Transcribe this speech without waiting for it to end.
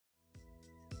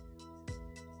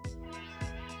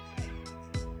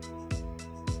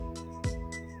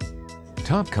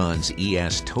Topcon's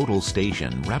ES Total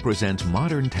Station represents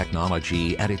modern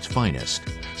technology at its finest.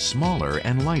 Smaller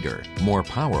and lighter, more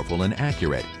powerful and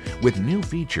accurate, with new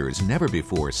features never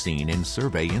before seen in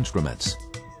survey instruments.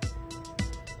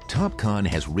 Topcon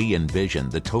has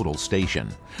re-envisioned the total station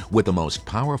with the most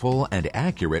powerful and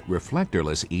accurate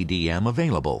reflectorless EDM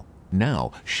available.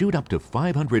 Now, shoot up to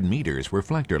 500 meters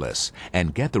reflectorless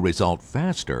and get the result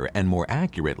faster and more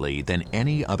accurately than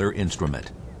any other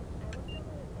instrument.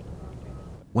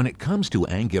 When it comes to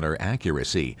angular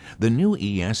accuracy, the new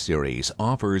ES series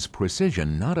offers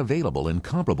precision not available in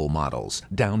comparable models,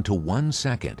 down to 1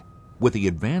 second. With the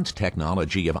advanced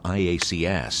technology of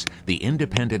IACS, the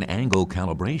Independent Angle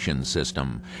Calibration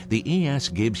System, the ES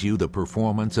gives you the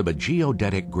performance of a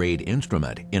geodetic-grade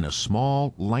instrument in a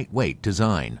small, lightweight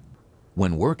design.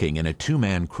 When working in a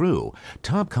two-man crew,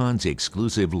 Topcon's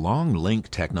exclusive long link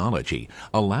technology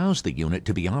allows the unit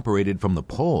to be operated from the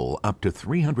pole up to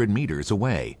 300 meters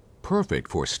away. Perfect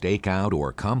for stakeout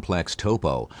or complex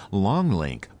topo, long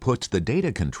link puts the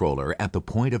data controller at the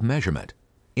point of measurement.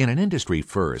 In an industry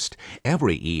first,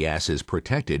 every ES is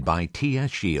protected by TS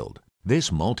Shield. This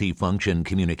multifunction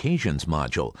communications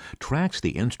module tracks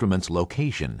the instrument's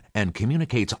location and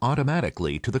communicates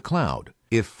automatically to the cloud.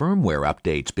 If firmware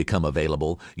updates become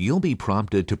available, you'll be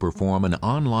prompted to perform an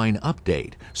online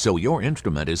update, so your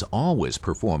instrument is always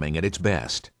performing at its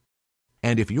best.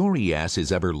 And if your ES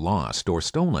is ever lost or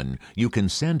stolen, you can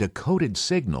send a coded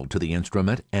signal to the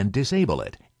instrument and disable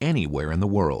it anywhere in the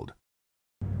world.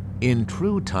 In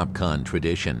true Topcon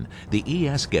tradition, the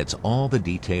ES gets all the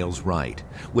details right,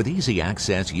 with easy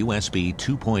access USB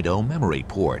 2.0 memory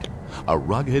port, a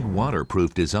rugged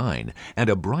waterproof design, and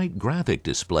a bright graphic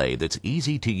display that's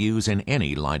easy to use in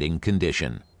any lighting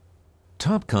condition.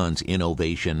 Topcon's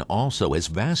innovation also has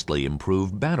vastly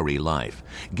improved battery life,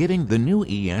 giving the new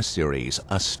ES series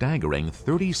a staggering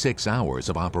 36 hours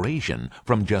of operation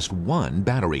from just one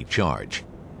battery charge.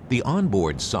 The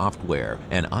onboard software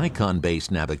and icon-based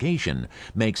navigation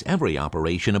makes every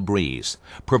operation a breeze,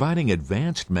 providing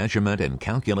advanced measurement and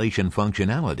calculation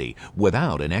functionality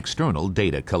without an external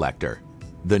data collector.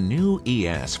 The new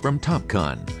ES from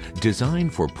Topcon,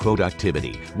 designed for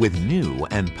productivity with new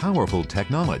and powerful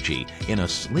technology in a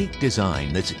sleek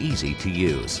design that's easy to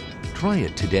use. Try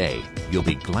it today. You'll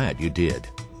be glad you did.